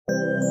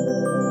Hey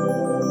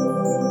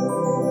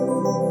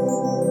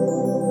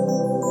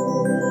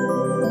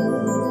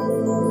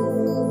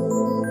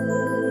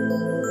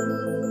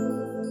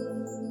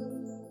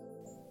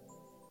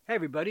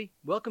everybody,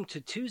 welcome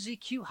to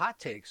 2ZQ Hot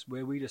Takes,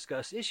 where we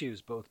discuss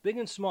issues both big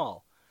and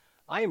small.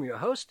 I am your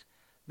host,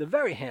 the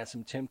very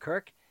handsome Tim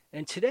Kirk,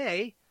 and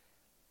today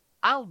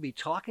I'll be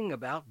talking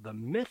about the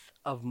myth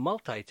of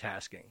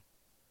multitasking.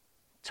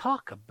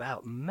 Talk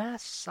about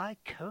mass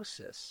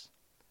psychosis.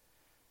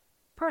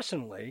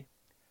 Personally,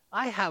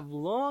 I have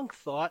long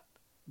thought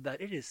that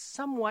it is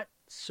somewhat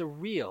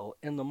surreal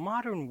in the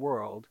modern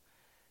world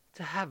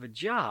to have a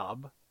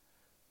job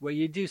where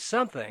you do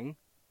something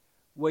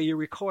where you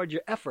record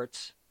your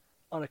efforts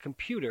on a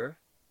computer,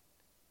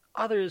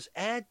 others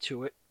add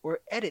to it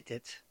or edit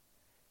it,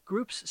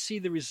 groups see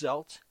the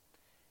result,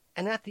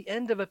 and at the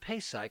end of a pay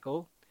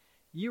cycle,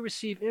 you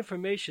receive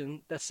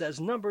information that says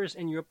numbers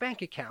in your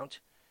bank account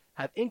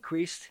have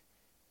increased,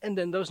 and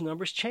then those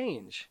numbers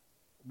change,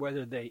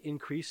 whether they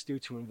increase due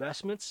to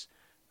investments,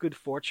 good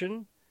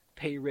fortune,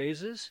 pay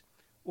raises,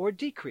 or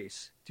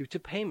decrease due to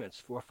payments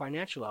for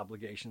financial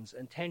obligations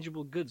and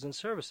tangible goods and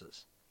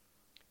services.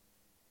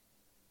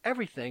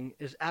 Everything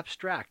is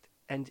abstract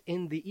and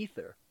in the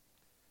ether.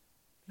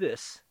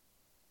 This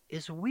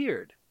is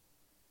weird.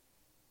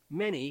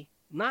 Many,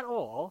 not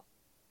all,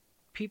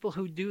 people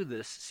who do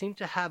this seem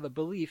to have a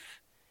belief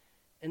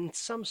in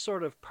some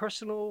sort of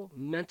personal,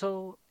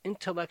 mental,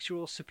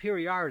 intellectual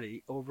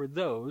superiority over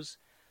those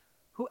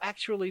who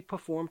actually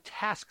perform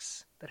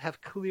tasks that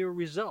have clear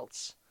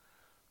results,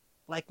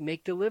 like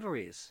make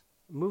deliveries,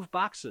 move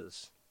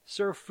boxes,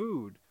 serve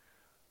food,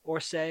 or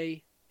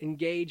say,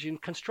 engage in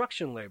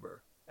construction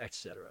labor,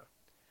 etc.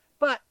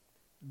 But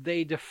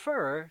they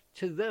defer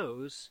to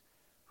those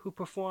who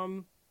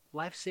perform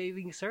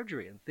life-saving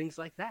surgery and things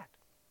like that.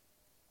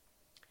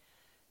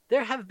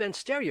 There have been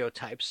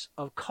stereotypes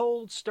of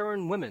cold,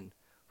 stern women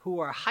who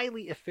are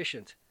highly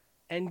efficient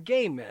and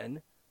gay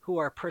men who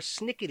are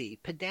persnickety,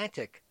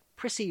 pedantic,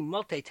 prissy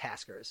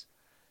multitaskers.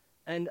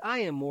 And I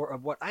am more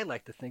of what I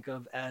like to think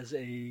of as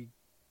a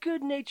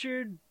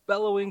good-natured,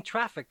 bellowing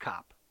traffic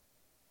cop.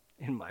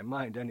 In my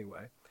mind,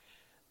 anyway.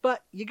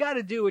 But you got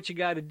to do what you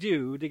got to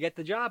do to get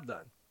the job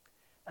done.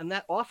 And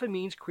that often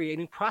means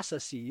creating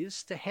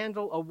processes to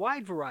handle a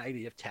wide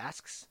variety of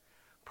tasks,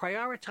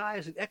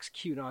 prioritize and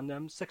execute on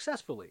them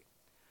successfully.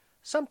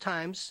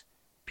 Sometimes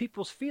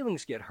people's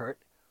feelings get hurt,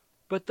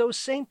 but those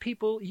same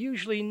people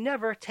usually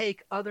never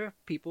take other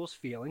people's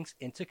feelings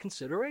into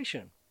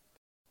consideration.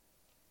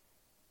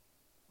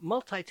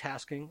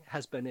 Multitasking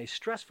has been a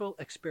stressful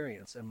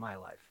experience in my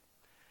life.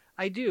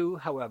 I do,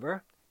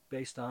 however,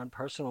 based on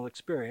personal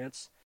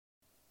experience,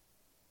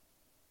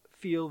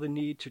 feel the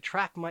need to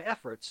track my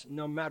efforts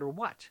no matter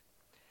what,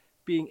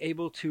 being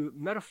able to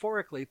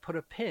metaphorically put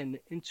a pin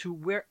into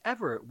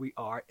wherever we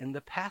are in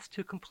the path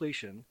to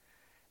completion,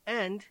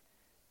 and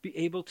be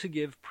able to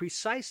give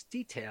precise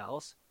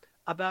details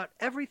about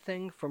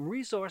everything from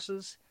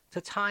resources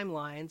to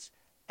timelines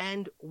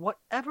and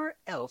whatever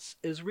else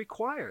is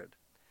required.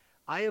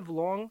 I have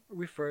long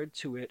referred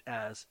to it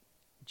as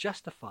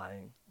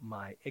justifying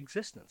my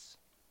existence.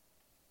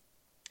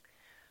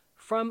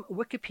 From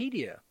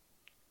Wikipedia,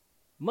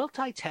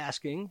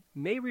 multitasking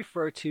may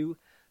refer to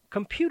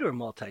computer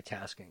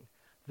multitasking,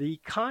 the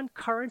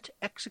concurrent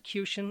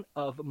execution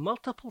of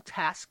multiple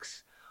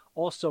tasks,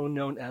 also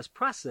known as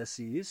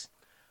processes,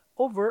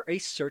 over a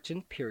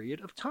certain period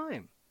of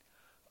time.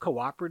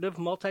 Cooperative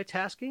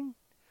multitasking,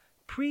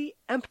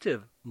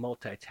 preemptive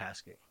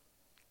multitasking.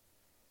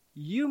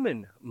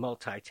 Human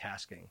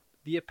multitasking,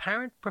 the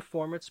apparent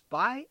performance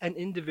by an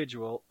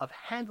individual of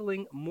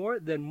handling more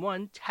than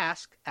one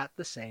task at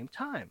the same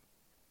time.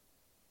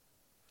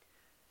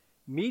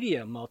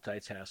 Media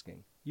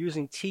multitasking,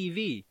 using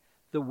TV,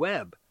 the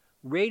web,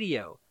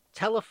 radio,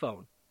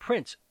 telephone,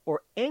 print,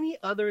 or any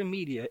other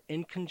media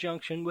in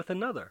conjunction with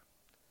another.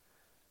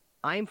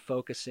 I'm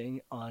focusing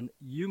on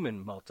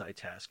human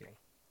multitasking.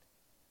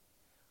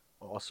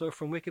 Also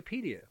from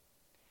Wikipedia.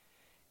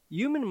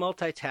 Human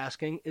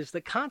multitasking is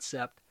the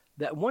concept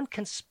that one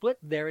can split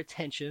their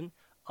attention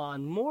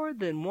on more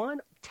than one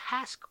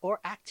task or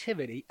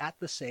activity at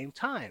the same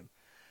time,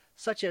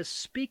 such as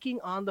speaking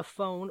on the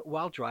phone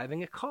while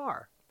driving a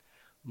car.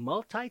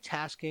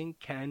 Multitasking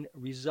can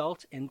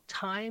result in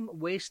time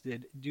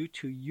wasted due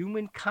to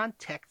human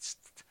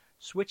context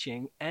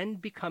switching and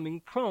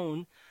becoming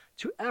prone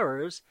to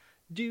errors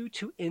due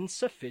to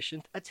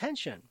insufficient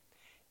attention.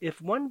 If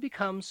one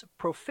becomes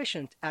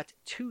proficient at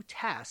two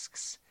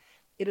tasks,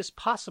 it is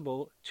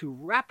possible to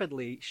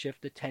rapidly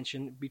shift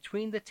attention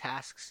between the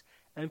tasks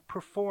and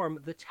perform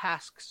the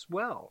tasks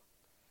well.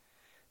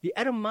 The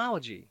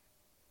etymology.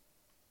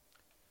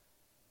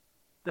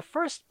 The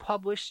first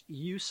published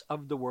use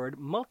of the word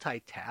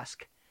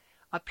multitask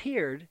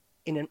appeared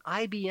in an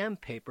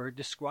IBM paper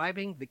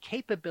describing the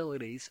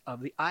capabilities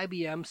of the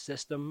IBM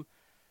System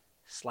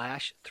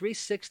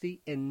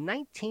 /360 in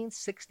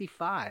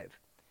 1965.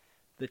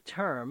 The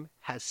term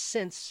has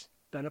since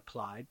been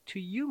applied to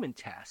human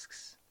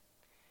tasks.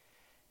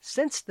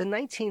 Since the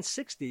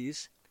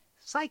 1960s,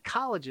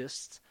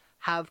 psychologists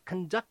have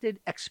conducted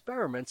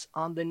experiments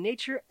on the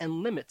nature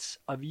and limits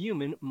of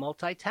human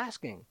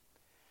multitasking.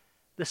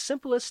 The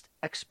simplest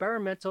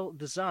experimental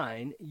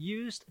design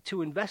used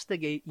to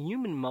investigate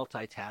human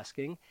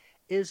multitasking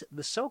is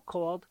the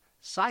so-called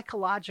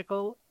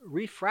psychological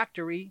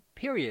refractory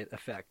period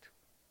effect.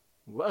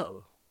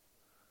 Whoa.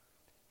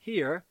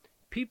 Here,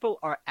 people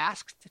are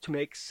asked to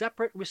make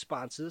separate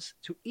responses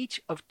to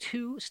each of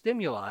two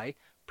stimuli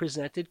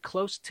presented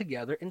close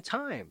together in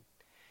time.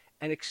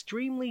 An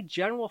extremely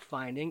general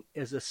finding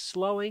is a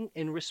slowing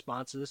in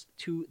responses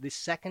to the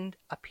second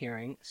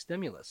appearing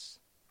stimulus.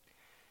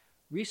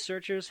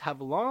 Researchers have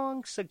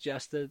long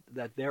suggested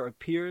that there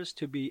appears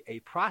to be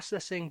a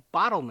processing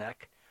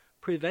bottleneck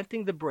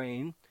preventing the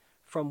brain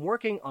from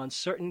working on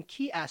certain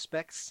key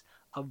aspects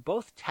of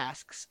both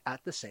tasks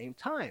at the same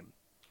time,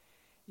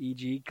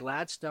 e.g.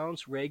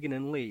 Gladstone's Reagan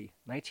and Lee,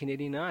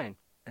 1989,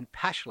 and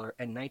Pashler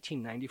in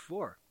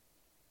 1994.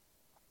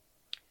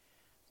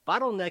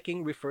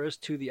 Bottlenecking refers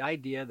to the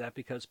idea that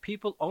because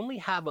people only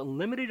have a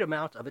limited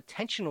amount of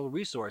attentional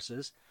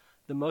resources,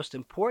 the most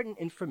important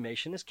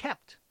information is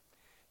kept.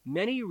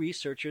 Many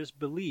researchers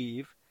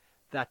believe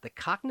that the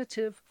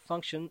cognitive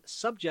function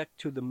subject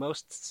to the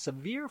most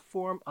severe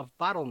form of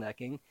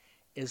bottlenecking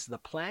is the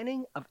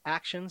planning of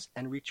actions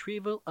and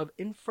retrieval of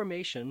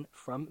information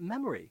from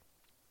memory.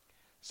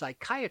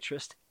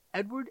 Psychiatrist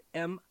Edward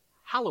M.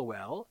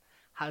 Hallowell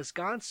has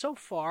gone so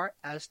far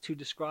as to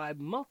describe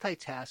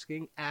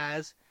multitasking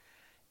as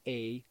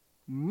a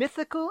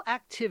mythical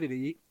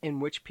activity in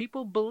which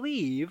people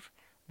believe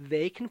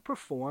they can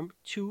perform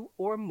two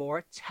or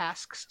more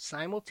tasks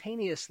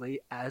simultaneously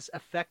as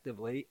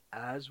effectively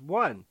as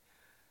one.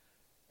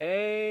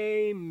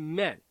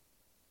 Amen.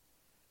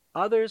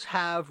 Others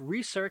have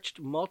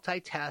researched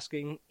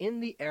multitasking in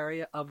the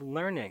area of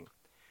learning.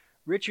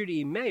 Richard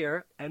E.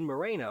 Mayer and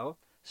Moreno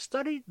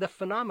studied the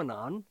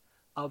phenomenon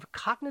of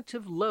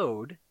cognitive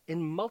load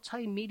in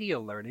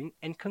multimedia learning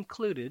and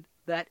concluded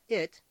that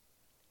it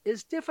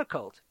is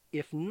difficult,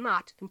 if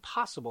not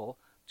impossible,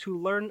 to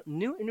learn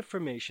new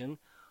information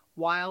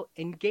while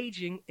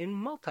engaging in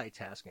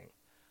multitasking.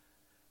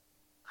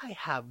 I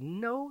have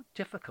no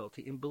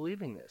difficulty in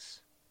believing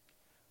this.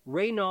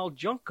 Reynald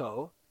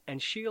Junko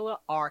and Sheila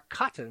R.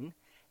 Cotton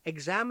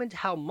examined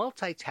how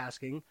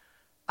multitasking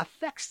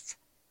affects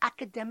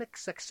academic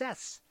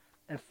success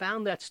and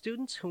found that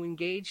students who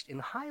engaged in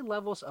high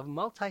levels of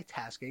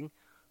multitasking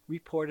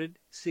reported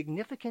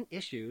significant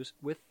issues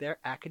with their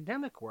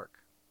academic work.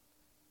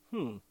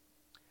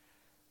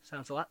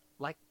 Sounds a lot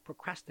like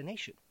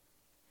procrastination.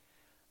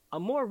 A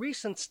more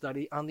recent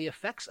study on the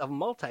effects of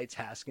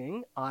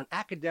multitasking on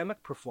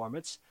academic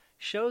performance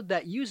showed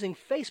that using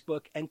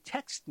Facebook and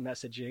text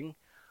messaging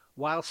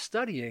while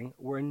studying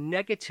were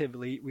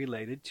negatively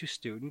related to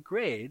student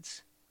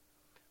grades,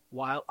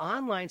 while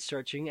online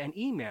searching and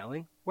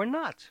emailing were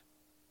not.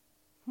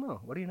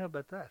 What do you know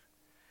about that?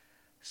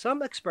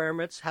 Some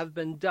experiments have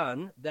been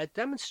done that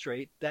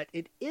demonstrate that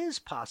it is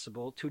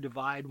possible to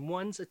divide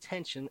one's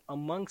attention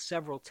among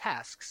several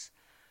tasks.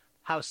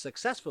 How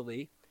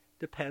successfully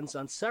depends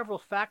on several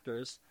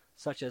factors,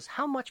 such as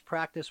how much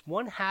practice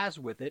one has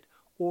with it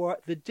or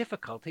the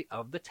difficulty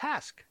of the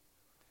task.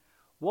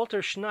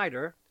 Walter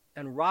Schneider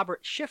and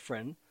Robert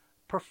Schifrin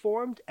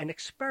performed an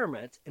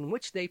experiment in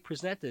which they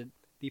presented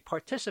the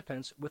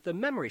participants with a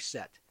memory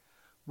set,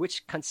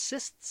 which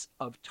consists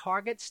of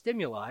target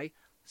stimuli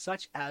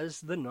such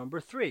as the number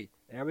 3.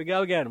 There we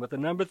go again with the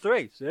number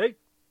 3, see?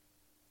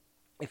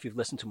 If you've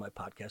listened to my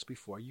podcast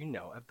before, you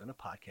know I've done a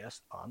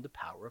podcast on the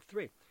power of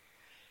 3.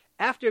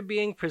 After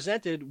being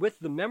presented with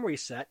the memory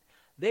set,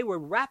 they were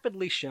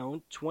rapidly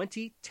shown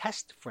 20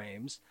 test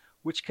frames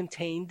which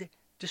contained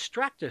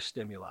distractor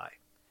stimuli.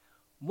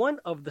 One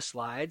of the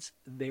slides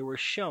they were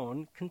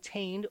shown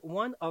contained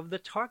one of the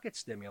target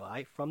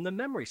stimuli from the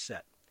memory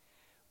set.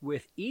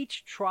 With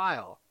each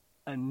trial,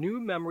 a new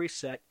memory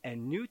set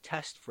and new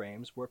test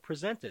frames were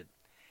presented.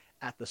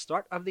 At the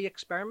start of the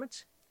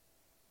experiment,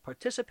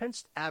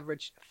 participants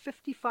averaged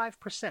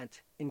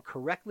 55% in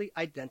correctly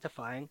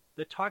identifying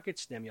the target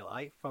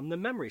stimuli from the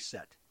memory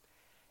set.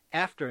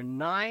 After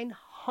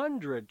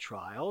 900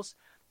 trials,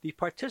 the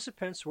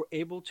participants were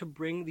able to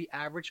bring the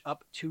average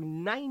up to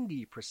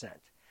 90%.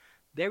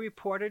 They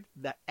reported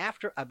that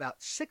after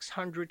about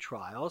 600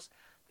 trials,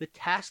 the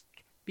task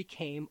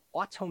became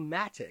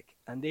automatic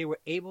and they were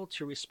able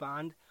to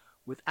respond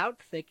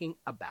without thinking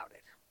about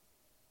it.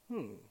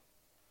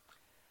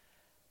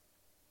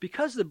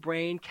 Because the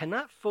brain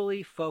cannot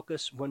fully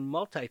focus when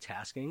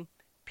multitasking,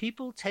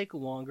 people take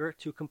longer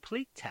to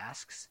complete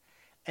tasks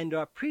and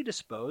are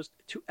predisposed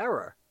to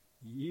error.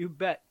 You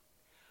bet.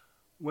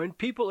 When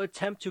people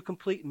attempt to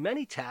complete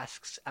many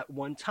tasks at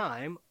one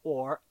time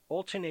or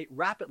alternate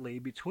rapidly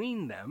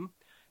between them,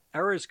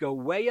 errors go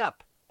way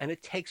up and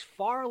it takes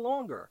far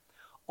longer,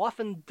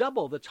 often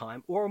double the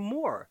time or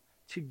more,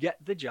 to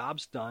get the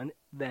jobs done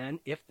than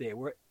if they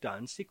were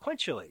done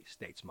sequentially,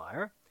 states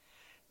Meyer.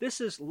 This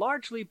is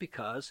largely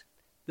because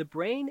the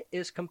brain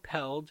is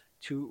compelled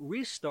to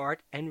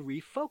restart and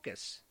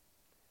refocus.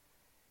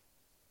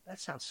 That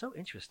sounds so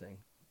interesting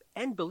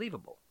and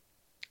believable.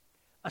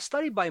 A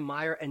study by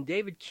Meyer and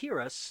David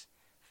Kiras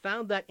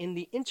found that in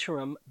the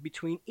interim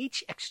between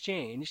each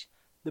exchange,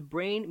 the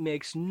brain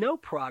makes no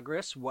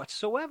progress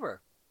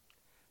whatsoever.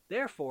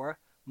 Therefore,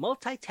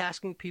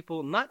 multitasking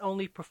people not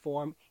only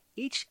perform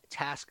each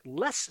task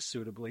less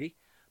suitably,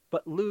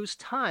 but lose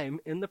time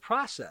in the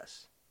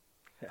process.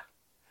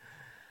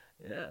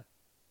 Yeah.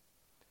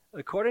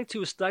 According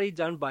to a study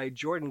done by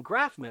Jordan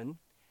Grafman,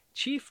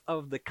 chief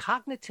of the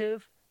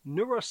Cognitive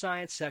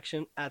Neuroscience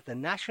section at the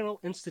National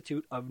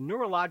Institute of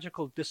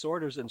Neurological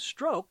Disorders and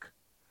Stroke,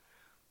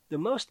 the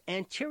most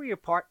anterior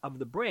part of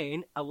the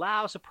brain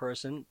allows a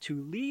person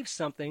to leave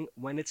something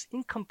when it's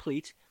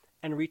incomplete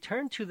and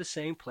return to the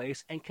same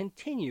place and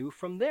continue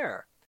from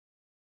there.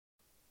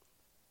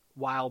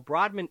 While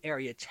Brodmann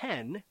Area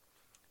 10,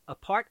 a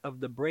part of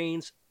the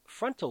brain's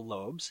frontal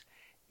lobes,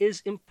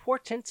 is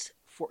important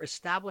for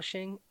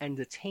establishing and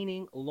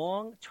attaining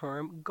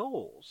long-term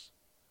goals.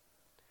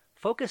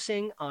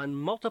 Focusing on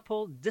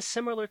multiple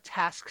dissimilar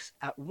tasks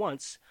at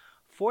once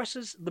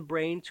forces the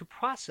brain to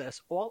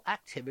process all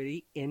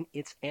activity in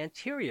its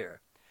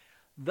anterior.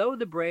 Though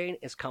the brain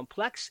is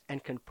complex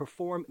and can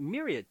perform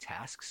myriad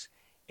tasks,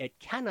 it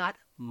cannot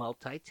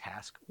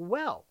multitask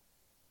well.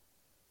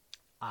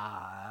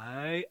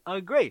 I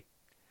agree.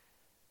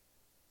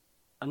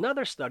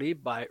 Another study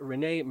by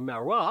René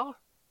Marois,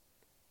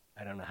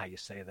 I don't know how you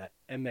say that,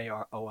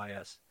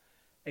 Marois,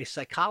 a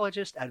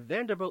psychologist at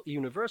Vanderbilt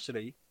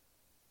University,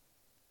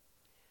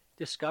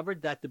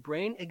 discovered that the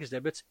brain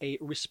exhibits a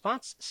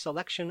response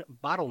selection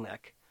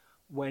bottleneck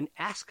when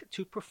asked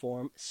to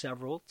perform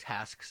several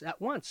tasks at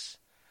once.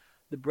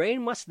 The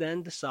brain must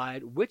then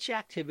decide which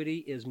activity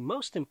is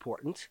most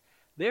important,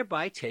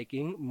 thereby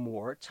taking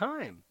more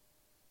time.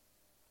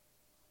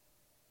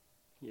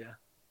 Yeah.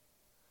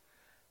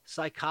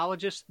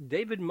 Psychologist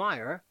David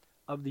Meyer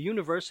of the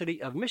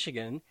University of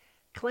Michigan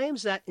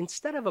claims that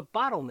instead of a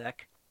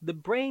bottleneck, the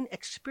brain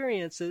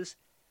experiences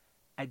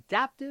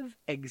adaptive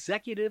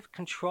executive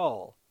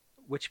control,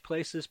 which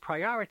places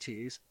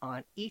priorities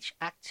on each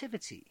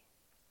activity.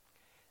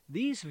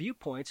 These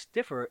viewpoints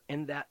differ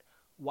in that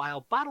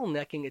while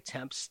bottlenecking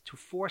attempts to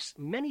force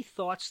many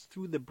thoughts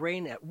through the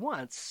brain at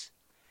once,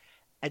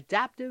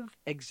 adaptive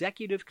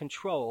executive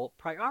control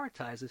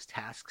prioritizes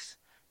tasks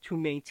to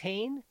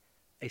maintain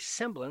a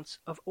semblance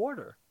of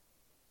order.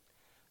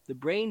 The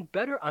brain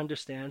better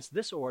understands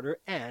this order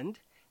and,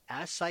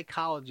 as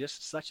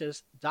psychologists such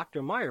as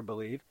Dr. Meyer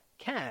believe,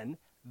 can,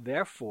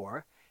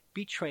 therefore,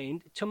 be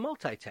trained to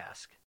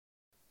multitask.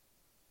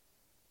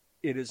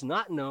 It is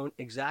not known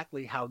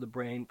exactly how the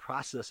brain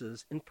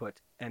processes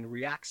input and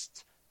reacts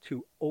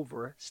to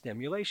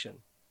overstimulation.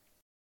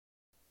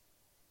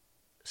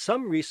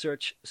 Some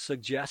research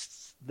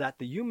suggests that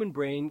the human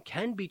brain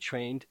can be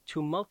trained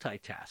to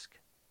multitask.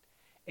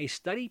 A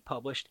study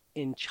published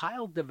in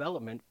Child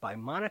Development by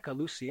Monica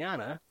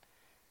Luciana,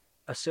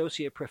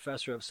 Associate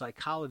Professor of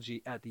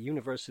Psychology at the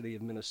University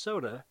of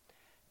Minnesota,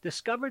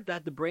 discovered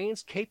that the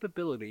brain's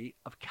capability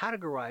of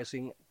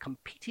categorizing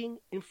competing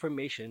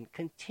information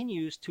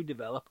continues to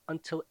develop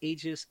until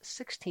ages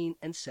 16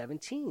 and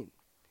 17.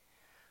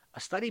 A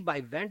study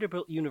by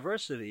Vanderbilt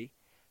University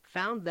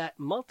found that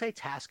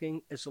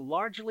multitasking is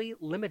largely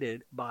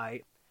limited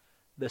by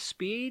the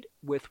speed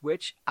with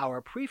which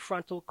our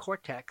prefrontal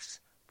cortex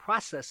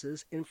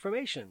processes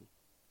information.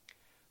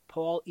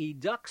 Paul E.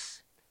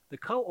 Dux, the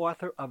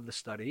co-author of the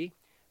study,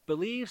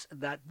 believes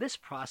that this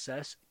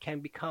process can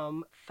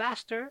become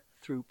faster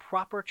through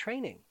proper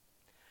training.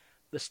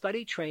 The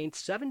study trained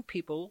 7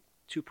 people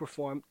to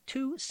perform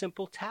 2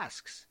 simple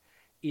tasks,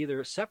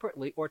 either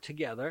separately or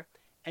together,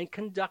 and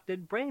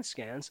conducted brain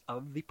scans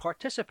of the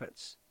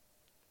participants.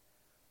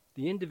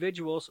 The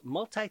individuals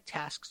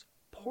multitasked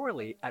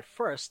poorly at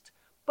first,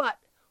 but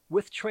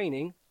with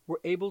training were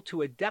able to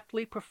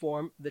adeptly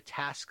perform the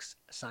tasks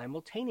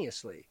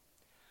simultaneously.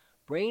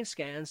 Brain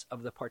scans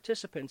of the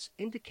participants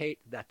indicate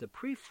that the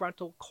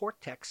prefrontal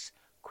cortex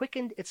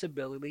quickened its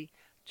ability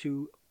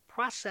to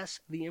process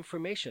the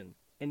information,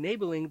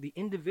 enabling the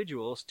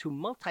individuals to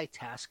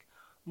multitask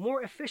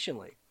more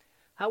efficiently.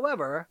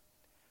 However,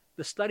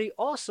 the study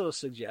also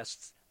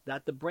suggests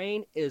that the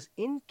brain is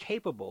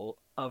incapable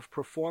of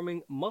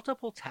performing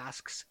multiple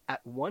tasks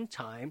at one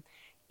time,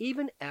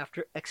 even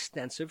after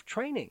extensive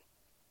training.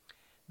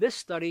 This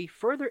study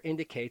further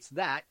indicates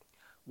that,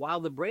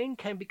 while the brain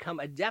can become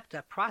adept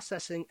at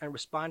processing and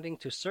responding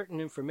to certain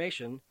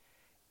information,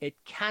 it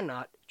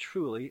cannot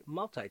truly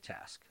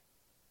multitask.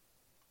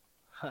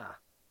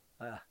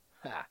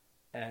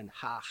 And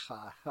ha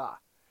ha ha.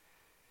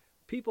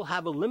 People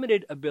have a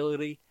limited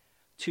ability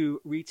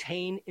to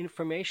retain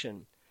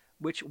information,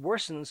 which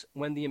worsens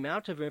when the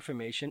amount of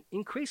information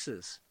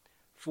increases.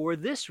 For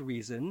this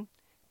reason,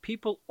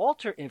 people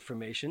alter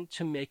information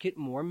to make it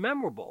more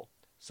memorable,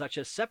 such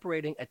as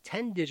separating a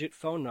 10-digit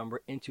phone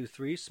number into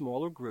 3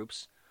 smaller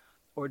groups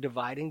or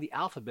dividing the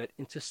alphabet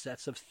into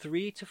sets of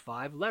 3 to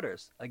 5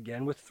 letters,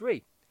 again with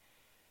 3.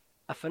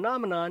 A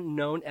phenomenon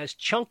known as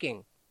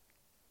chunking.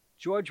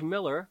 George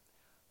Miller,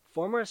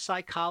 former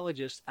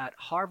psychologist at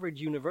Harvard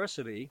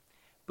University,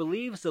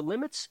 believes the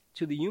limits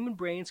to the human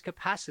brain's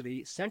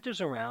capacity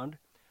centers around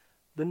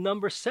the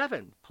number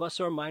 7 plus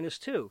or minus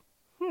 2.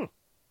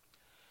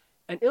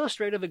 An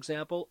illustrative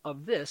example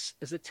of this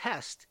is a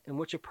test in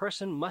which a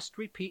person must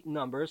repeat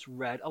numbers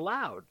read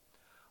aloud.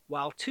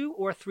 While 2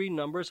 or 3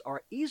 numbers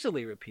are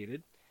easily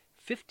repeated,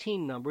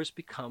 15 numbers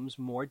becomes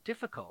more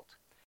difficult.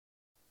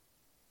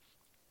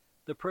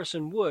 The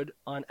person would,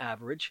 on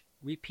average,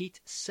 repeat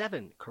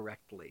 7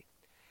 correctly.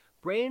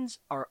 Brains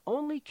are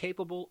only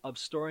capable of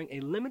storing a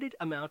limited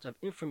amount of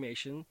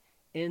information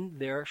in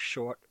their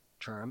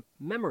short-term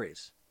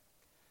memories.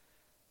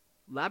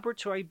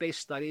 Laboratory-based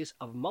studies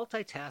of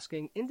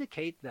multitasking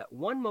indicate that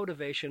one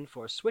motivation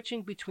for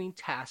switching between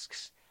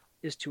tasks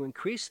is to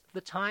increase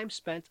the time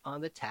spent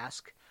on the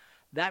task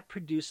that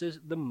produces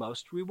the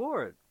most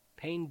reward.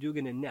 Payne,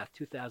 Dugan, and Neff,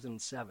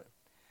 2007.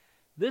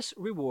 This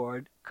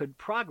reward could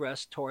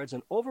progress towards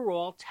an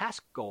overall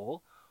task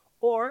goal,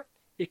 or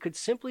it could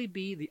simply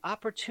be the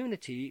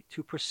opportunity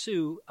to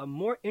pursue a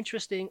more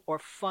interesting or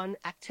fun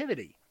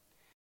activity.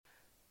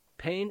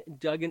 Payne,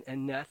 Dugan,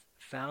 and Neff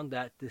found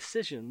that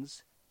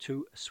decisions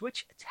to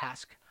switch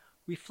task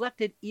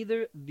reflected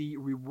either the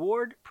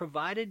reward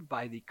provided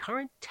by the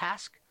current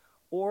task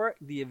or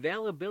the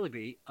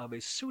availability of a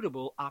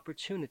suitable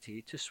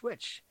opportunity to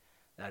switch,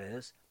 that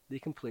is, the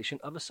completion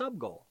of a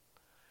sub-goal.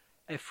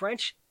 A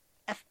French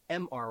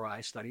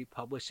fMRI study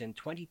published in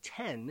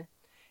 2010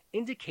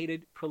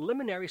 indicated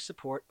preliminary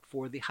support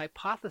for the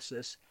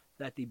hypothesis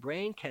that the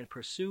brain can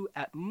pursue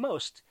at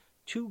most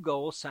 2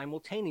 goals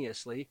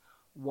simultaneously,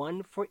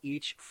 one for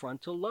each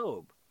frontal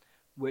lobe,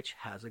 which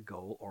has a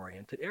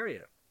goal-oriented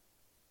area.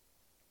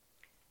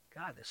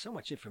 God, there's so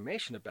much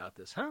information about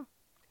this, huh?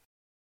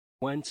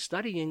 When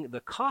studying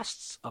the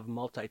costs of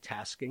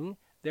multitasking,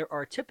 there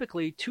are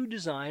typically 2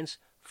 designs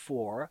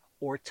for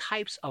or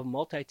types of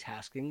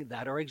multitasking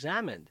that are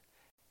examined: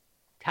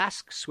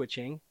 task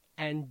switching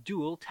and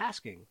dual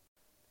tasking.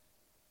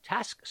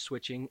 Task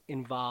switching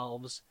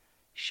involves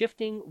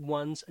shifting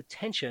one's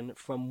attention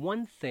from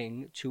one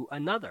thing to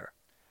another.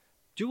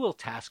 Dual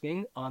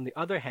tasking, on the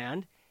other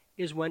hand,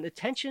 is when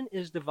attention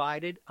is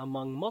divided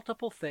among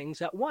multiple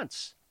things at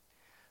once.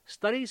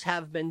 Studies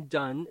have been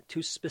done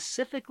to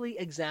specifically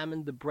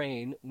examine the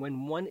brain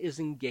when one is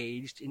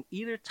engaged in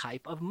either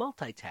type of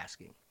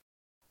multitasking.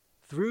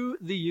 Through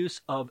the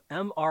use of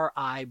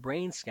MRI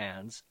brain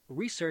scans,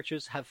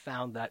 researchers have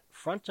found that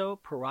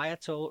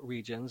frontoparietal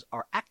regions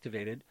are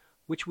activated,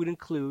 which would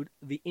include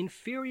the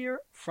inferior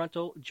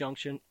frontal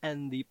junction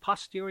and the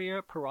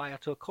posterior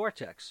parietal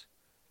cortex.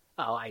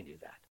 Oh, I knew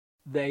that.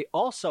 They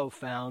also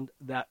found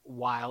that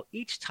while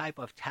each type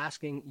of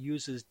tasking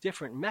uses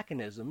different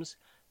mechanisms,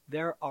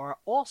 there are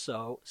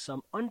also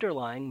some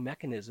underlying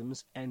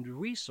mechanisms and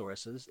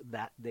resources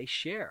that they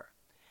share.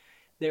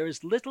 There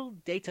is little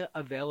data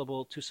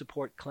available to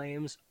support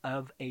claims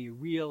of a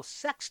real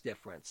sex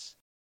difference.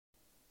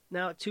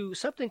 Now, to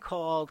something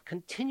called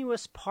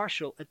continuous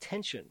partial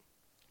attention.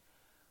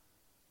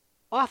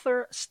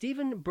 Author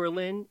Stephen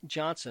Berlin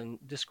Johnson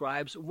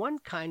describes one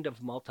kind of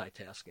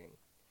multitasking.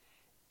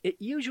 It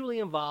usually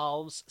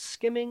involves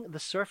skimming the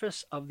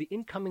surface of the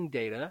incoming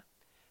data,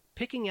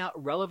 picking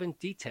out relevant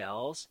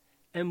details,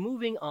 and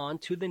moving on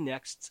to the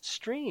next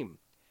stream.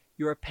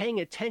 You are paying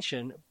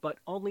attention, but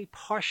only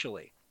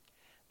partially.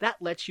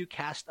 That lets you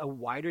cast a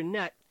wider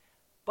net,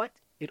 but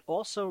it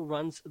also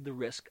runs the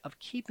risk of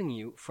keeping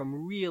you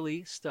from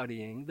really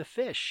studying the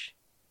fish.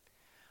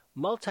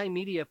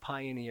 Multimedia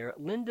pioneer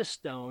Linda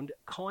Stone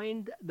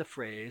coined the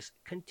phrase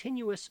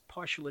continuous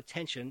partial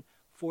attention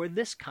for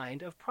this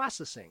kind of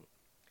processing.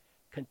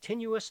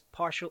 Continuous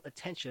partial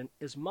attention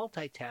is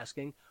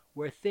multitasking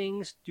where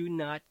things do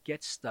not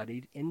get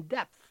studied in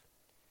depth.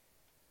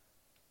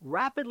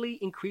 Rapidly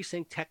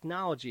increasing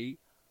technology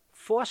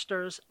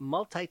fosters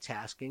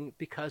multitasking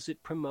because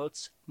it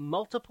promotes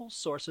multiple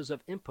sources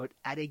of input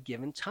at a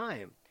given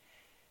time.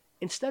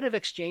 Instead of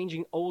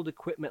exchanging old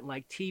equipment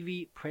like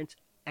TV, print,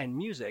 and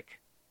music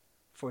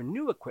for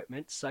new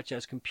equipment such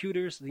as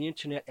computers, the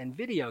internet, and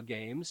video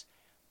games,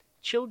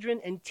 children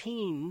and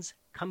teens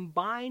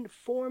combine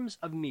forms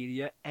of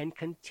media and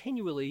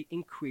continually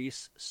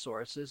increase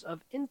sources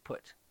of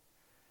input.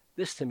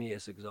 This to me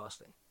is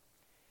exhausting.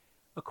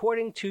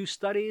 According to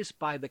studies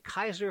by the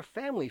Kaiser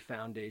Family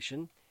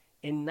Foundation,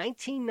 in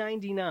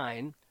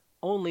 1999,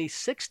 only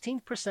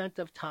 16%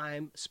 of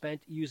time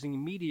spent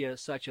using media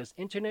such as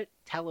internet,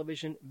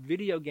 television,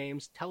 video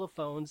games,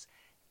 telephones,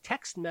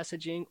 text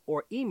messaging,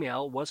 or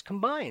email was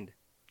combined.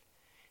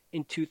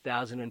 In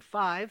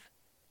 2005,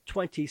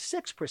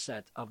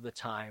 26% of the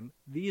time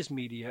these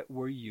media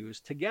were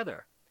used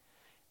together.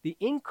 The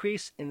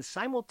increase in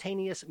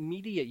simultaneous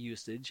media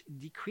usage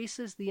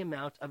decreases the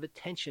amount of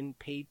attention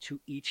paid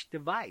to each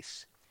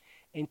device.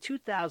 In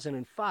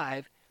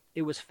 2005,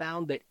 it was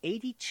found that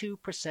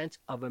 82%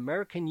 of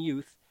American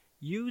youth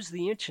use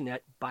the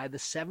internet by the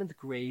 7th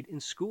grade in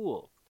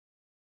school.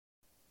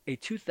 A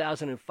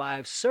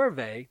 2005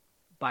 survey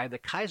by the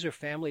Kaiser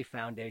Family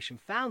Foundation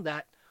found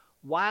that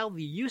While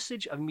the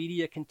usage of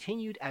media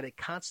continued at a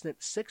constant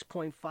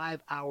 6.5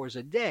 hours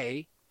a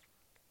day,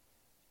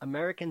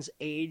 Americans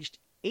aged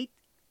 8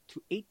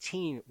 to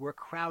 18 were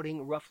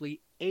crowding roughly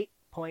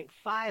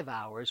 8.5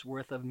 hours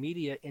worth of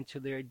media into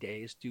their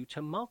days due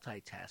to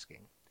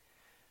multitasking.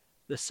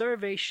 The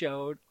survey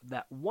showed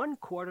that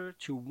 1/4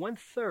 to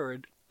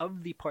 1/3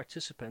 of the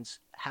participants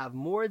have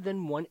more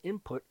than one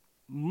input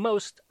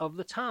most of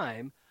the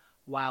time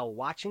while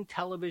watching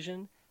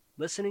television,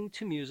 listening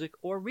to music,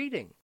 or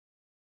reading.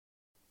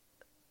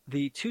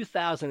 The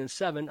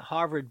 2007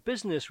 Harvard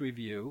Business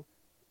Review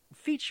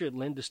featured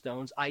Linda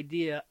Stone's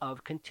idea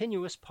of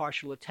continuous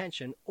partial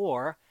attention,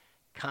 or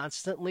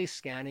constantly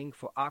scanning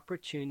for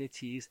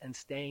opportunities and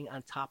staying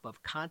on top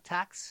of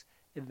contacts,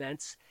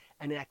 events,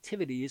 and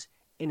activities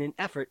in an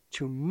effort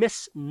to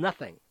miss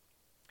nothing.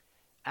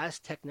 As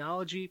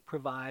technology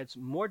provides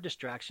more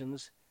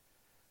distractions,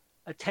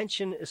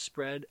 attention is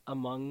spread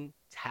among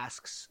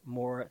tasks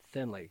more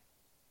thinly.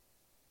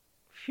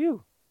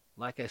 Phew,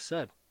 like I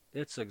said,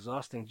 it's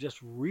exhausting just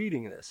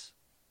reading this.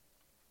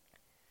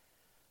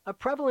 A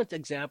prevalent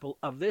example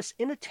of this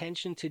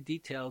inattention to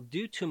detail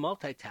due to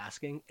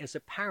multitasking is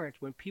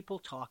apparent when people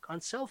talk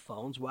on cell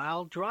phones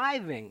while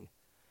driving.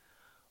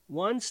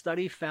 One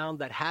study found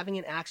that having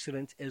an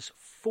accident is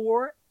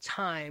 4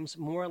 times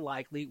more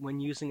likely when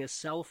using a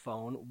cell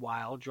phone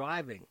while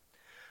driving.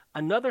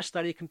 Another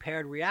study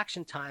compared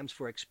reaction times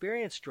for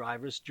experienced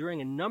drivers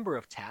during a number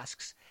of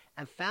tasks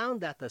and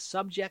found that the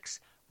subjects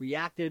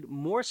reacted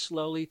more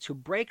slowly to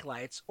brake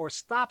lights or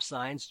stop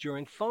signs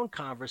during phone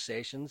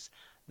conversations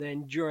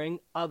than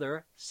during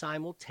other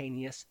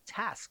simultaneous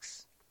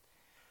tasks.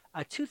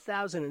 A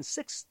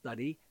 2006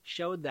 study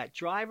showed that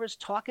drivers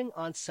talking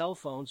on cell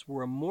phones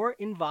were more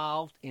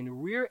involved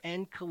in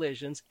rear-end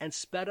collisions and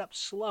sped up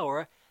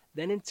slower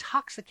than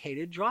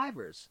intoxicated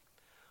drivers.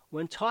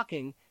 When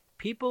talking,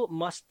 people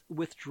must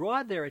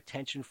withdraw their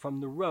attention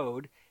from the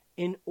road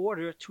in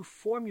order to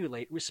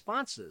formulate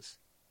responses.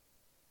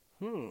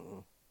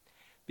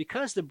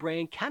 Because the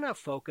brain cannot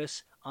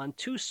focus on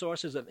 2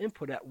 sources of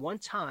input at one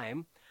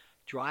time,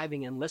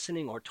 driving and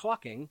listening or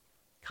talking,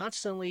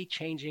 constantly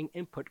changing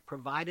input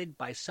provided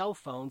by cell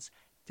phones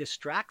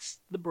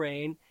distracts the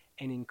brain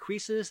and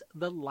increases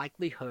the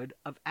likelihood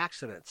of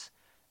accidents.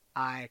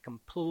 I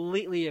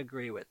completely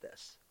agree with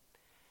this.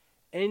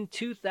 In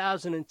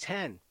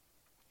 2010,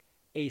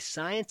 a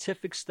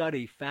scientific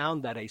study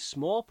found that a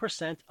small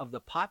percent of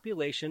the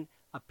population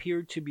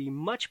appeared to be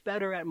much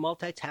better at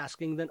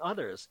multitasking than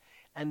others,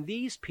 and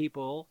these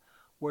people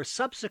were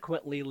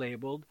subsequently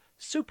labeled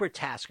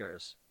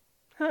supertaskers.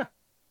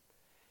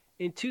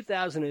 In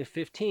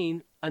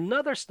 2015,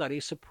 another study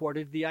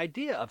supported the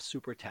idea of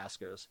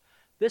supertaskers.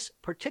 This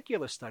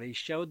particular study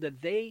showed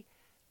that they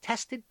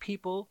tested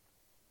people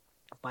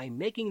by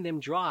making them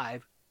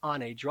drive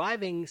on a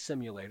driving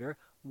simulator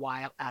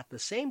while at the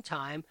same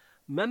time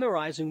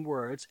memorizing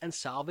words and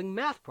solving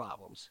math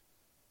problems.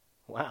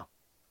 Wow.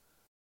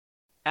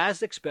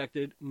 As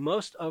expected,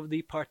 most of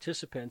the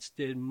participants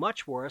did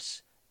much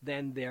worse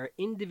than their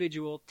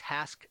individual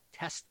task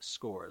test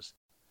scores.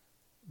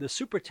 The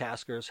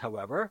supertaskers,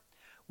 however,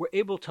 were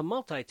able to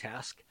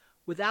multitask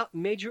without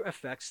major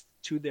effects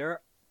to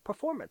their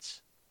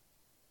performance.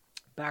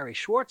 Barry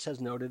Schwartz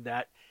has noted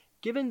that,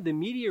 given the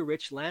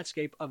media-rich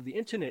landscape of the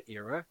Internet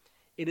era,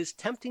 it is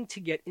tempting to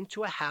get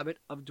into a habit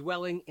of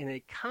dwelling in a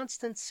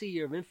constant sea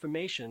of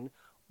information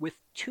with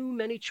too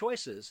many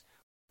choices,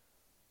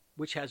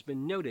 which has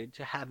been noted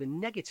to have a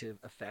negative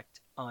effect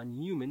on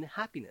human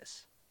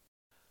happiness.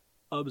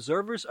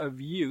 Observers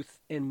of youth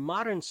in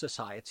modern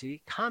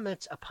society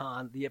comment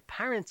upon the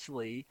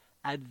apparently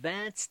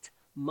advanced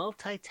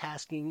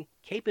multitasking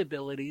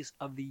capabilities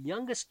of the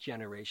youngest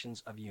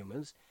generations of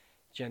humans,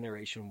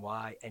 Generation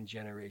Y and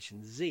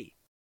Generation Z.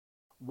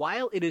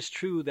 While it is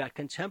true that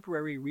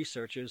contemporary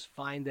researchers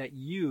find that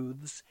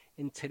youths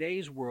in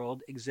today's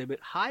world exhibit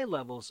high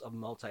levels of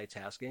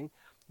multitasking,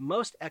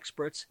 most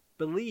experts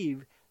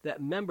believe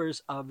that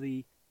members of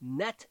the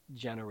Net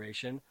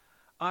generation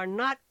are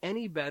not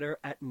any better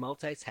at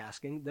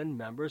multitasking than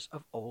members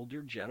of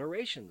older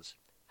generations.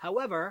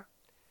 However,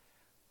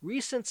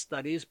 recent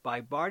studies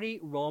by Barty,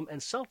 Rome,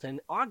 and Sultan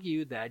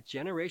argue that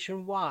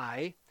Generation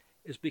Y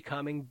is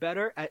becoming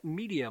better at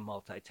media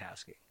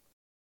multitasking.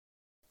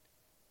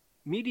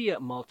 Media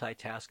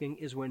multitasking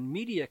is when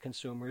media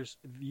consumers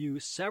view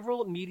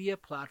several media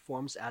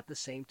platforms at the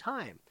same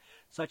time,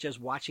 such as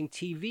watching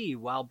TV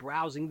while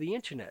browsing the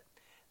Internet.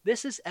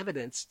 This is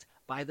evidenced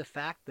by the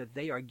fact that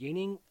they are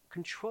gaining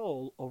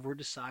control over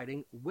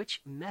deciding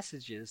which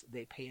messages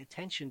they pay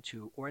attention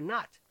to or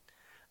not.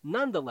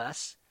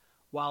 Nonetheless,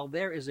 while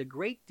there is a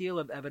great deal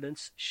of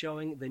evidence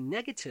showing the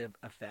negative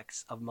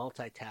effects of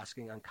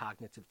multitasking on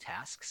cognitive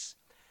tasks,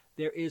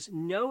 there is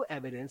no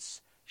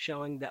evidence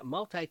showing that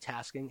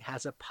multitasking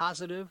has a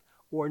positive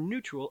or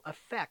neutral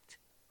effect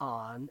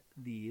on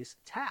these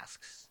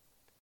tasks.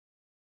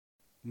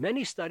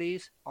 Many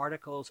studies,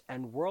 articles,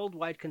 and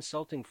worldwide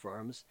consulting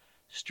firms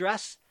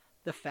stress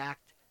the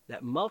fact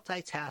that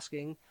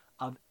multitasking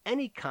of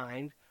any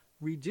kind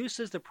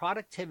reduces the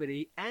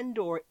productivity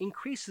and/or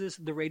increases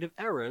the rate of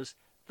errors,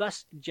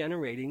 thus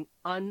generating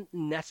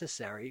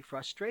unnecessary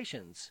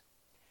frustrations.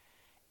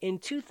 In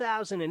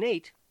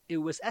 2008, it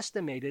was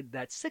estimated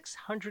that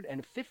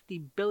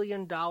 $650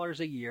 billion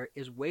a year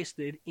is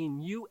wasted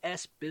in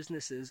U.S.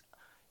 businesses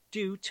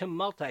due to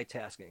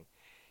multitasking.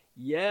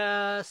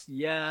 Yes,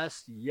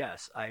 yes,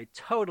 yes, I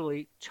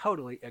totally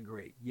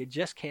agree. You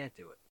just can't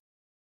do it.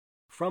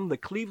 From the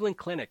Cleveland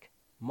Clinic,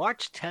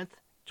 March 10th,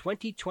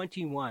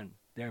 2021,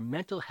 their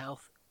mental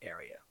health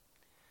area.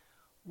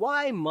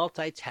 Why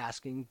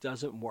multitasking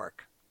doesn't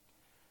work.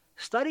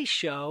 Studies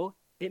show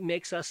it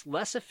makes us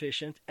less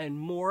efficient and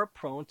more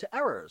prone to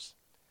errors.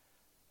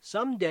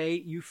 Someday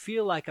you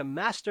feel like a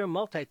master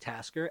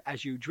multitasker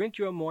as you drink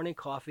your morning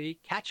coffee,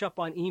 catch up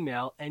on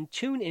email, and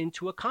tune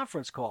into a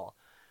conference call.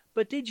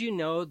 But did you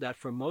know that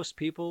for most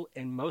people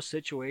in most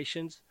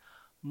situations,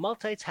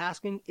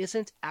 multitasking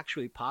isn't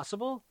actually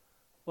possible?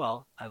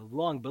 Well, I've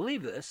long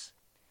believed this.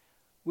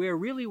 We're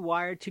really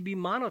wired to be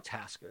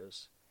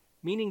monotaskers,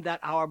 meaning that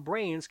our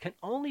brains can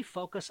only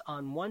focus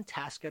on one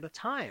task at a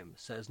time,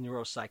 says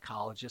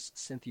neuropsychologist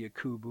Cynthia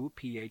Kubu,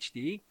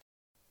 PhD.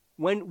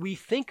 When we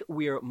think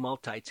we're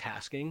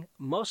multitasking,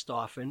 most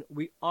often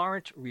we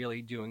aren't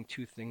really doing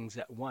two things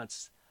at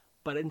once,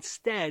 but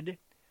instead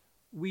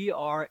we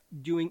are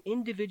doing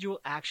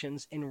individual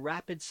actions in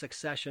rapid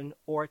succession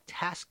or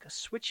task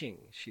switching,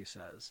 she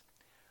says.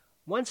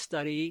 One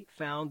study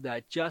found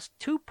that just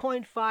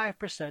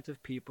 2.5%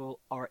 of people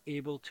are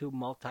able to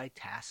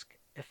multitask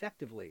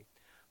effectively.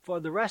 For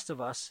the rest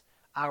of us,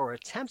 our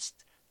attempts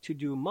to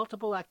do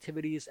multiple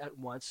activities at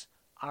once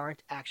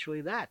aren't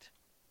actually that.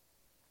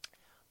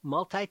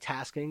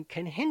 Multitasking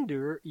can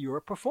hinder your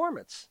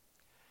performance.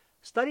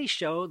 Studies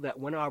show that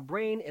when our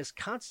brain is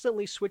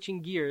constantly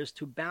switching gears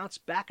to bounce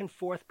back and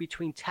forth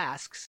between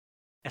tasks,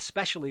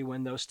 especially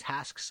when those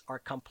tasks are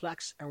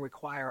complex and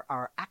require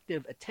our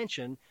active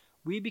attention,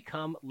 we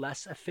become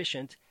less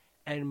efficient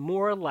and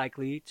more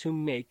likely to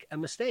make a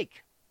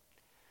mistake.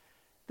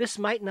 This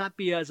might not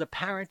be as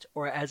apparent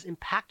or as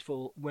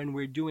impactful when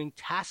we're doing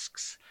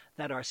tasks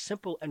that are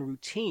simple and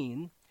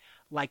routine,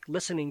 like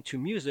listening to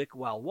music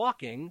while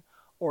walking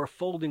or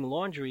folding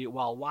laundry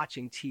while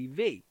watching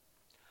TV.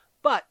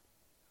 But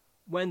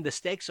when the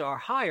stakes are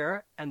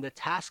higher and the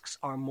tasks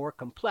are more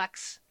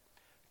complex,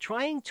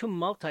 trying to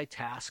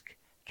multitask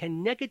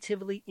can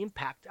negatively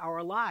impact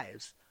our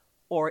lives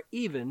or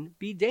even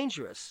be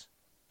dangerous.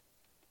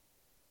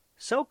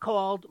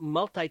 So-called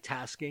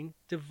multitasking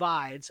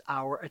divides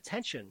our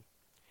attention.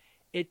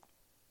 It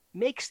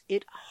makes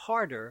it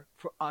harder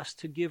for us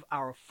to give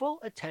our full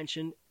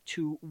attention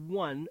to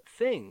one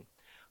thing.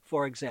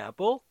 For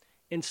example,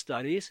 in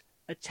studies,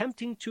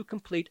 attempting to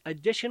complete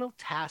additional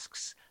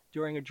tasks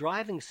during a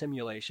driving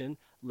simulation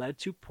led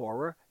to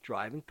poorer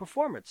driving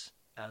performance,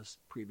 as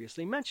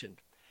previously mentioned.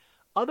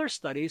 Other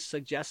studies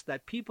suggest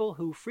that people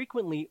who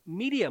frequently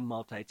media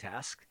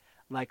multitask,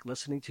 like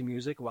listening to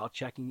music while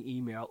checking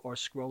email or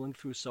scrolling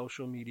through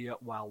social media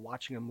while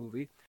watching a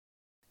movie,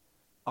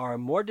 are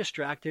more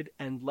distracted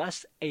and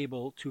less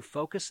able to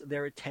focus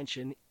their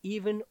attention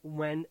even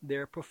when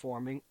they're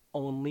performing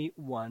only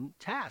one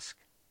task.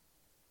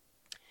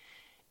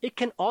 It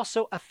can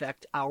also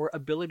affect our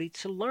ability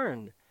to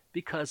learn,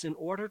 because in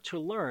order to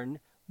learn,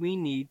 we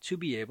need to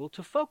be able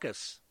to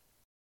focus.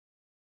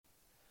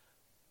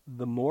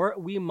 The more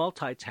we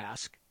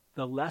multitask,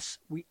 the less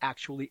we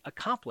actually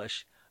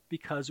accomplish,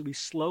 because we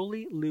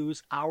slowly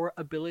lose our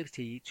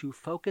ability to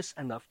focus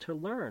enough to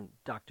learn,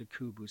 Dr.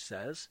 Kubu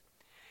says.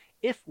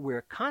 If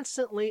we're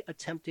constantly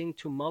attempting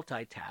to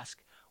multitask,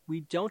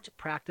 we don't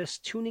practice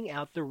tuning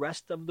out the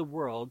rest of the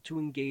world to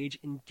engage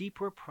in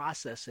deeper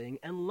processing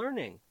and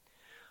learning.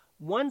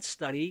 One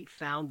study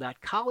found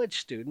that college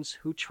students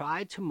who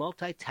tried to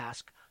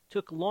multitask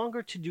took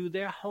longer to do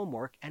their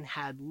homework and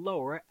had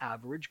lower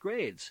average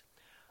grades.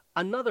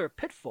 Another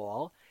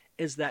pitfall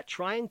is that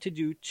trying to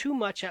do too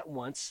much at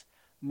once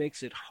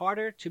makes it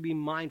harder to be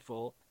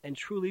mindful and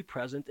truly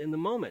present in the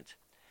moment.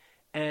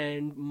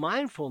 And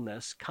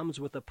mindfulness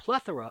comes with a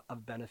plethora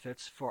of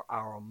benefits for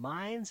our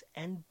minds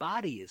and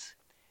bodies.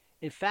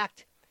 In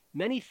fact,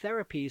 many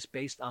therapies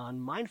based on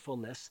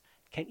mindfulness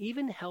can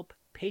even help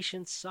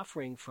patients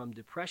suffering from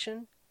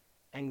depression,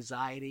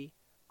 anxiety,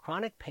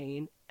 chronic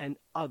pain, and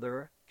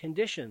other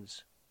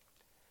conditions.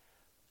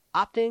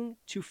 Opting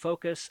to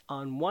focus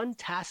on one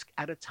task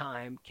at a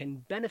time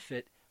can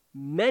benefit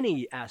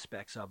many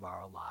aspects of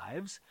our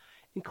lives,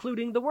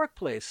 including the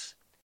workplace.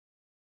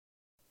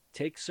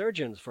 Take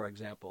surgeons, for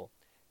example.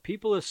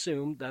 People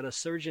assume that a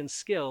surgeon's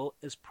skill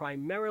is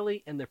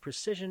primarily in the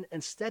precision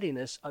and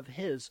steadiness of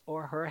his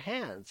or her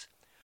hands.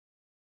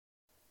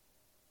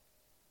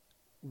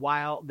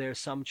 While there's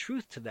some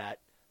truth to that,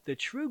 the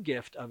true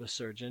gift of a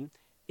surgeon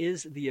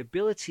is the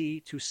ability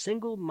to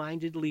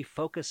single-mindedly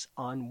focus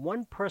on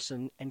one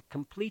person and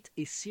complete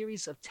a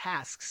series of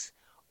tasks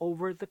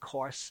over the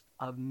course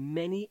of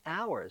many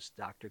hours,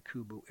 Dr.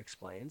 Kubu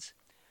explains.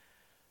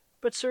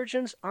 But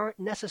surgeons aren't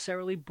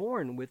necessarily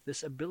born with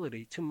this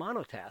ability to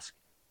monotask.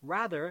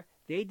 Rather,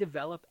 they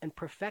develop and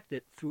perfect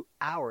it through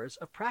hours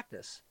of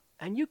practice.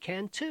 And you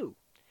can too.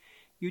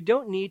 You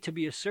don't need to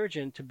be a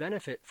surgeon to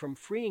benefit from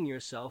freeing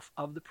yourself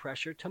of the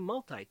pressure to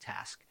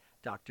multitask,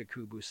 Dr.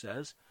 Kubu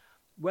says.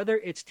 Whether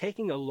it's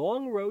taking a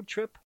long road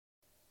trip,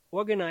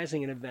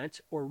 organizing an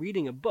event, or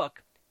reading a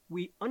book,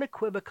 we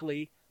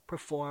unequivocally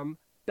perform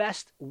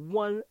best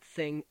one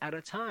thing at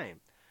a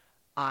time.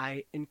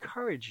 I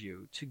encourage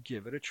you to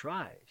give it a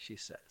try, she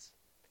says.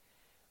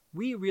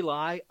 We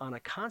rely on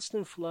a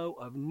constant flow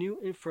of new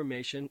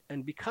information,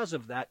 and because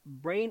of that,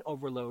 brain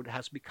overload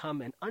has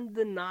become an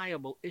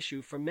undeniable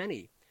issue for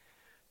many.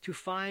 To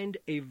find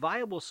a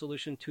viable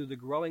solution to the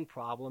growing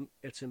problem,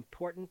 it's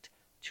important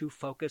to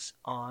focus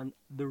on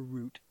the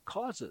root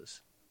causes.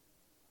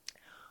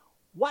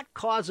 What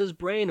causes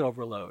brain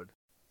overload?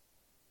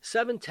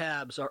 7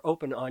 tabs are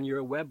open on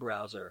your web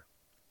browser.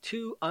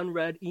 2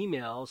 unread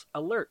emails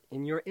alert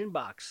in your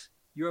inbox.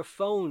 Your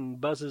phone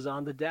buzzes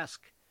on the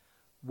desk.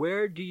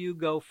 Where do you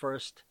go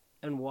first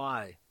and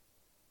why?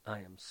 I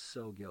am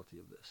so guilty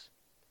of this.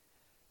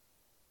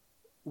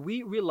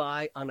 We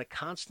rely on a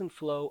constant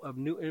flow of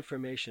new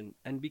information,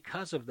 and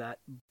because of that,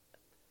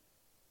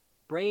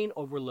 brain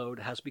overload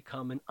has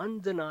become an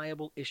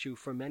undeniable issue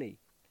for many.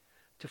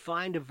 To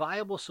find a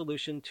viable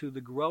solution to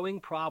the growing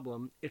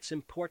problem, it's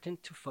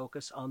important to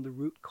focus on the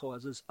root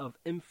causes of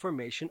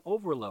information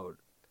overload.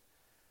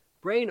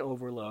 Brain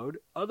overload,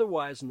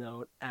 otherwise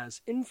known as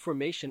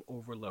information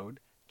overload,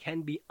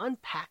 can be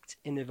unpacked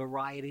in a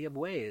variety of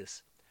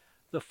ways.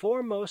 The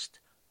foremost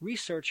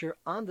researcher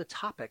on the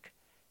topic,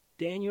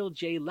 Daniel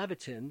J.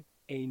 Levitin,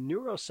 a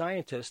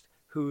neuroscientist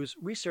whose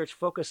research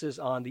focuses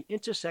on the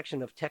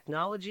intersection of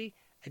technology,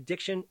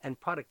 addiction, and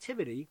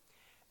productivity,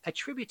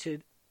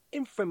 attributed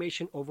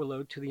information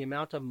overload to the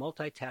amount of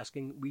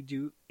multitasking we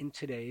do in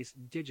today's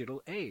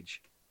digital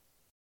age.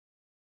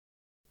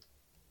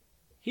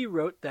 He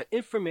wrote that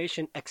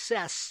information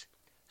excess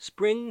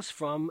springs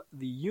from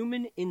the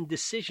human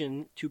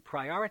indecision to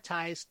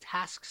prioritize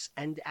tasks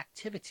and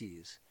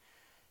activities.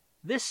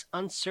 This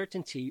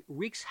uncertainty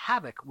wreaks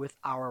havoc with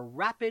our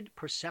rapid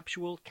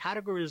perceptual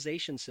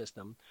categorization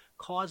system,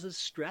 causes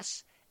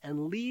stress,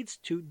 and leads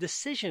to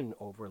decision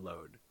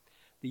overload.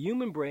 The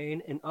human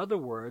brain, in other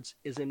words,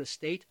 is in a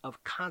state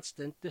of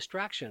constant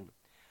distraction.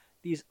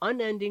 These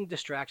unending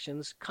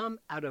distractions come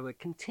out of a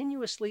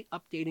continuously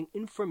updating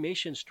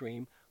information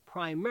stream,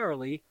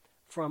 primarily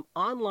from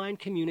online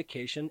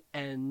communication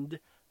and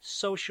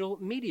social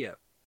media.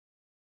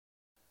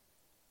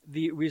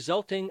 The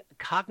resulting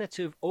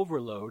cognitive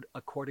overload,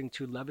 according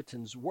to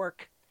Levitin's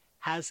work,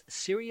 has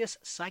serious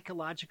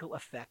psychological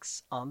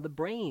effects on the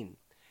brain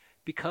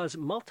because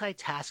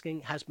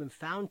multitasking has been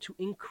found to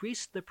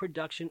increase the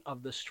production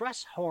of the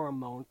stress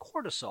hormone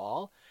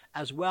cortisol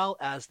as well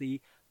as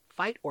the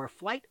fight or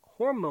flight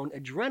hormone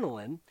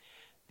adrenaline.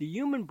 The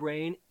human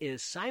brain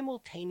is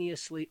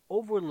simultaneously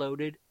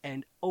overloaded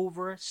and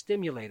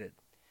overstimulated.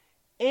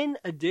 In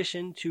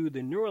addition to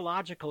the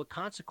neurological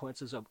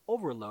consequences of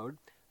overload,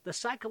 the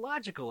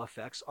psychological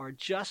effects are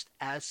just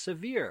as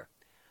severe.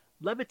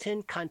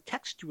 Levitin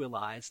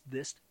contextualized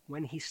this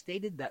when he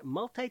stated that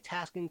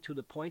multitasking to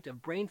the point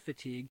of brain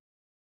fatigue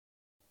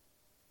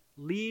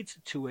leads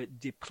to a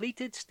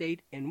depleted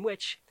state in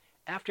which,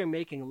 after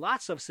making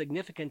lots of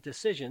significant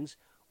decisions,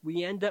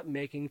 we end up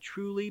making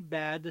truly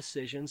bad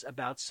decisions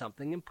about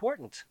something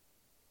important.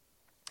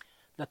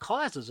 The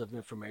causes of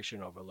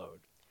information overload.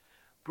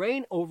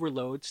 Brain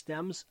overload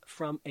stems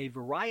from a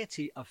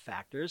variety of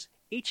factors,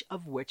 each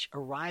of which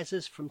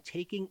arises from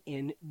taking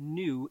in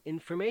new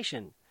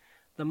information.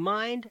 The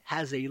mind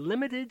has a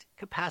limited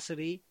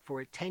capacity for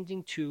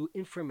attending to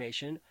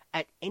information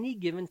at any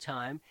given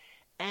time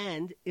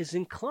and is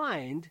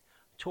inclined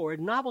toward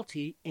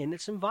novelty in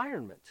its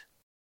environment.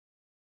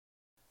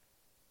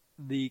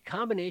 The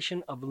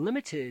combination of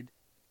limited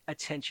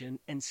attention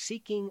and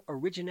seeking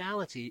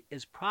originality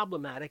is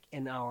problematic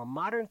in our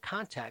modern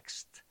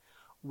context,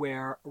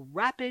 where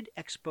rapid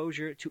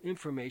exposure to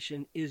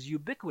information is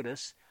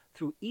ubiquitous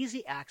through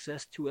easy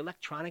access to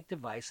electronic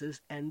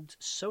devices and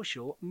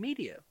social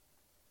media.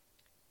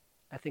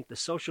 I think The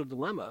Social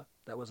Dilemma,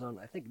 that was on,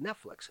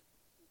 Netflix,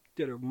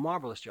 did a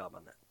marvelous job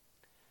on that.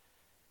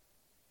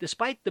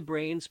 Despite the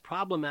brain's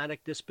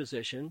problematic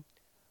disposition,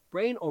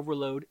 brain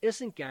overload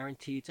isn't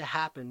guaranteed to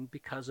happen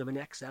because of an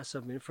excess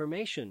of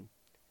information.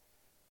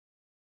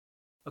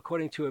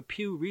 According to a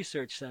Pew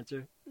Research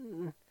Center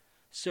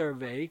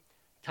survey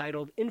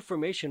titled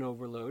Information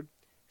Overload,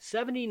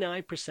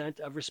 79%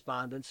 of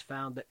respondents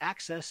found that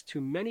access to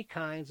many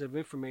kinds of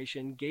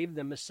information gave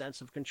them a sense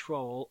of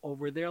control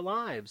over their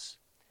lives.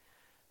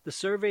 The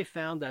survey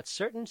found that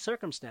certain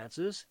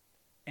circumstances,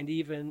 and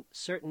even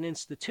certain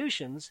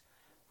institutions,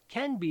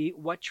 can be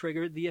what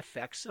trigger the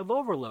effects of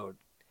overload.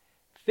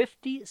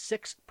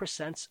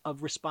 56%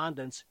 of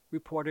respondents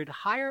reported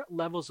higher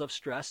levels of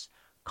stress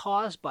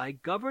caused by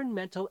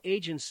governmental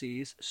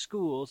agencies,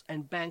 schools,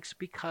 and banks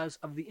because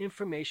of the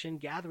information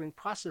gathering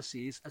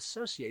processes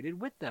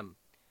associated with them.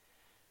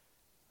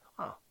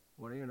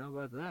 What do you know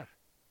about that?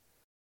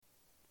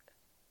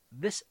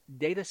 This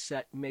data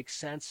set makes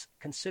sense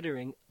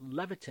considering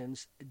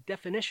Levitin's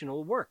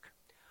definitional work.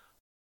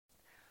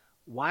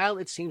 While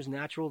it seems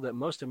natural that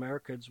most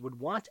Americans would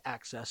want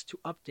access to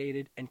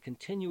updated and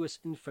continuous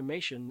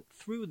information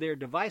through their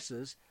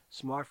devices,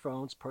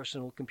 smartphones,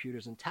 personal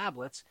computers, and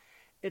tablets,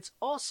 it's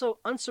also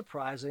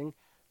unsurprising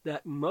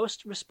that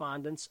most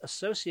respondents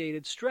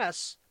associated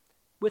stress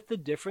with the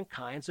different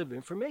kinds of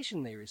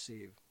information they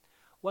receive.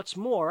 What's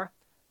more,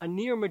 a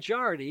near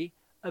majority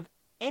of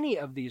any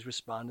of these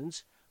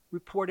respondents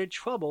reported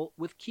trouble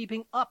with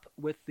keeping up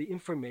with the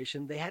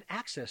information they had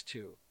access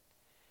to.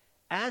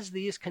 As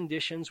these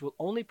conditions will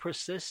only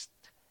persist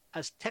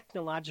as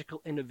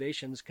technological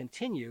innovations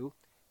continue,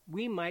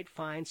 we might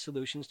find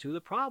solutions to the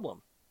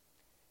problem.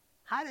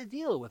 How to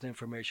deal with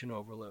information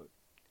overload?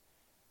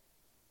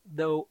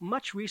 Though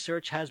much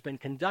research has been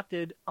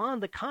conducted on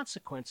the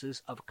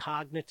consequences of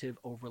cognitive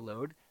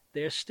overload,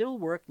 there's still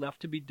work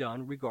left to be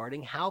done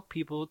regarding how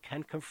people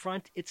can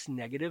confront its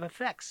negative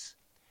effects.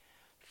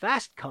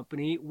 Fast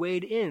Company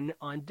weighed in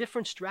on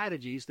different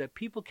strategies that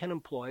people can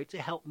employ to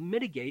help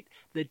mitigate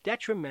the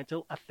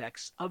detrimental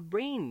effects of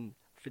brain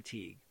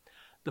fatigue.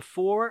 The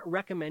 4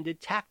 recommended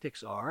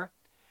tactics are: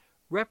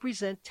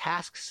 represent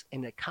tasks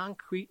in a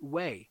concrete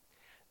way.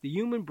 The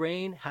human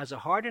brain has a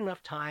hard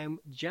enough time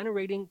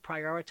generating,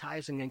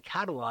 prioritizing, and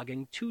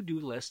cataloging to-do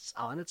lists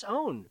on its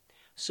own.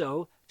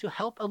 So, to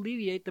help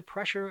alleviate the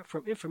pressure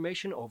from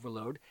information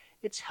overload,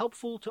 it's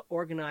helpful to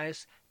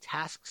organize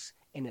tasks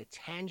in a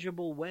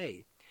tangible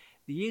way.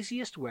 The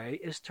easiest way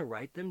is to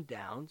write them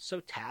down so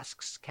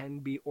tasks can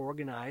be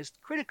organized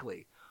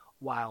critically,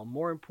 while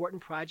more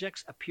important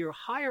projects appear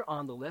higher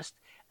on the list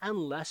and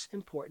less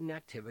important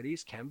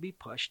activities can be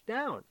pushed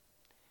down.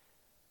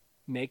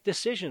 Make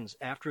decisions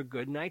after a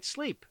good night's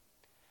sleep.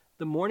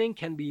 The morning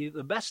can be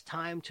the best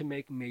time to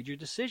make major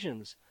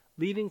decisions.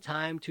 Leaving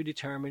time to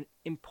determine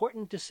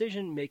important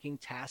decision-making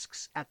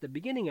tasks at the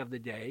beginning of the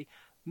day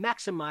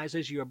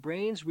maximizes your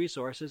brain's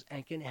resources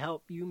and can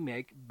help you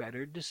make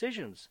better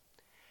decisions.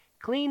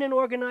 Clean and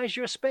organize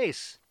your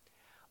space.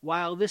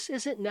 While this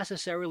isn't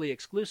necessarily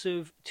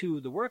exclusive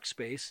to the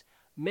workspace,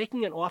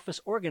 making an office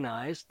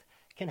organized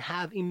can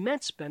have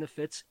immense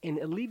benefits in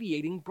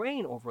alleviating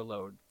brain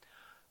overload.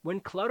 When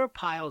clutter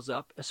piles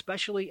up,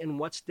 especially in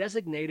what's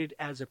designated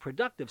as a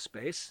productive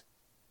space,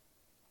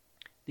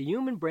 the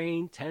human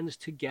brain tends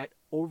to get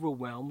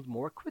overwhelmed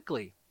more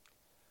quickly.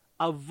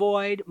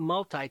 Avoid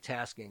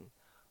multitasking.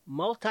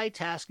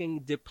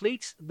 Multitasking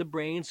depletes the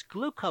brain's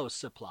glucose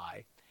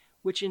supply,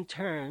 which in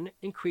turn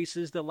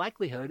increases the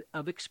likelihood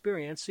of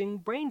experiencing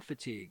brain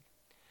fatigue.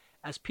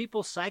 As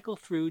people cycle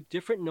through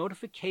different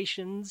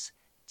notifications,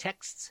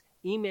 texts,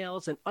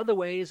 emails, and other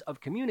ways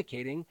of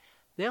communicating,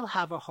 they'll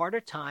have a harder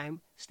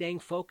time staying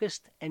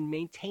focused and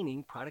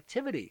maintaining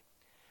productivity.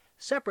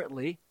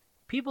 Separately,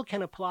 people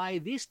can apply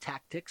these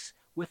tactics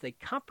with a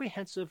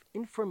comprehensive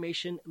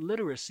information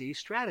literacy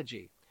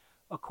strategy.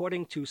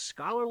 According to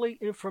scholarly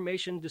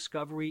information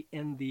discovery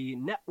in the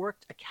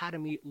Networked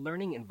Academy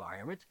learning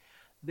environment,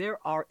 there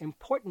are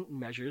important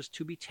measures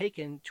to be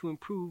taken to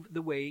improve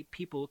the way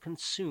people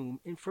consume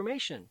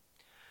information.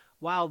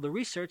 While the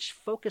research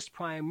focused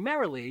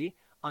primarily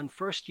on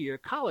first-year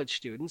college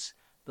students,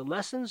 the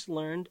lessons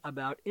learned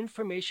about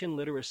information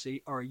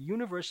literacy are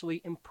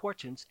universally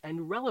important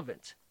and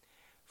relevant.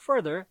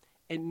 Further,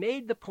 it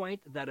made the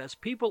point that as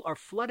people are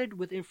flooded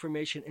with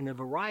information in a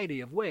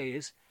variety of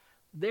ways,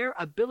 their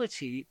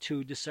ability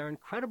to discern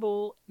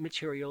credible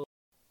material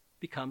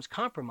becomes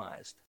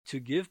compromised. To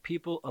give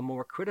people a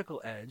more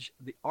critical edge,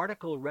 the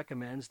article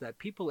recommends that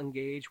people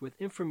engage with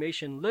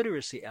information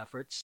literacy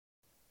efforts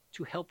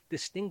to help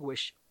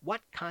distinguish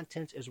what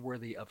content is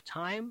worthy of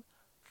time,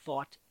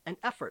 thought, and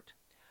effort.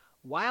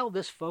 While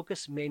this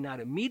focus may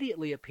not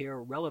immediately appear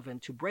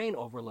relevant to brain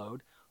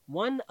overload,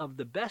 one of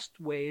the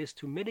best ways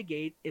to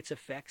mitigate its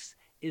effects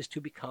is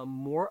to become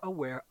more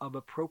aware of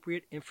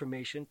appropriate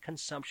information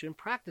consumption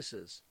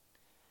practices.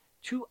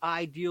 2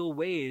 ideal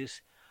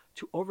ways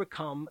to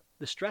overcome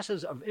the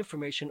stresses of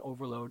information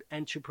overload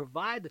and to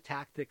provide the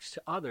tactics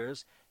to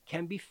others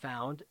can be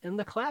found in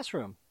the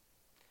classroom.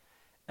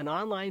 An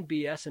online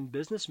BS in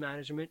business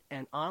management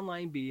and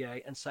online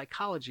BA in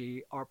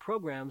psychology are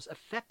programs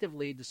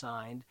effectively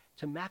designed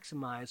to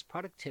maximize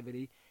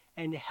productivity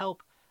and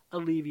help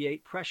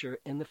alleviate pressure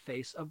in the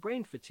face of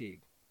brain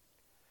fatigue.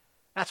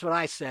 That's what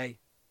I say.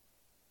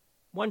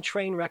 One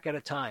train wreck at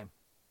a time.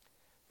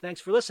 Thanks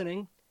for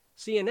listening.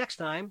 See you next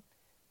time.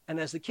 And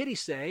as the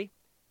kiddies say,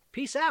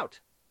 peace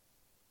out.